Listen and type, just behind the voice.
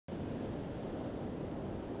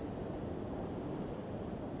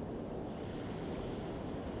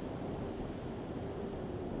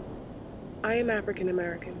I am African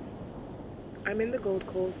American. I'm in the Gold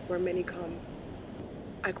Coast where many come.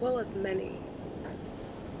 I call us many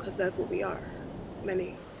because that's what we are.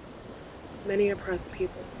 Many. Many oppressed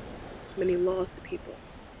people. Many lost people.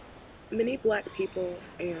 Many black people,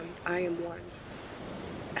 and I am one.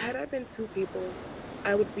 Had I been two people,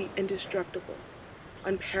 I would be indestructible,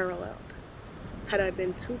 unparalleled. Had I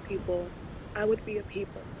been two people, I would be a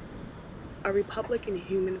people, a republic in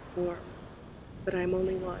human form. But I am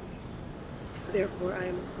only one. Therefore, I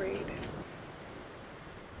am afraid.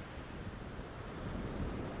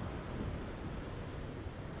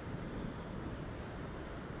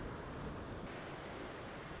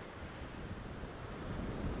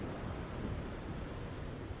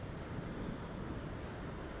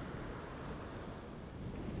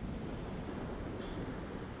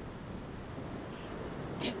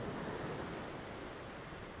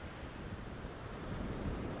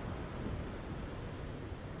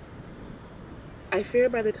 I fear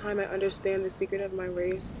by the time I understand the secret of my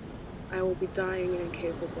race, I will be dying and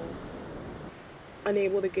incapable,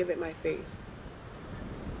 unable to give it my face.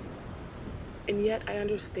 And yet I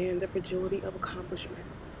understand the fragility of accomplishment.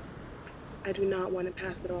 I do not want to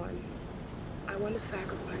pass it on. I want to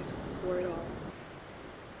sacrifice for it all,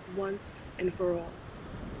 once and for all.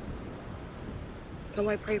 So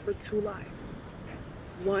I pray for two lives,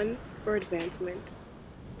 one for advancement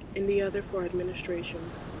and the other for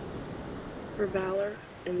administration, for valor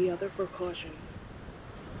and the other for caution,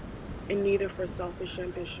 and neither for selfish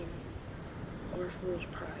ambition or foolish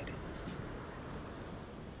pride.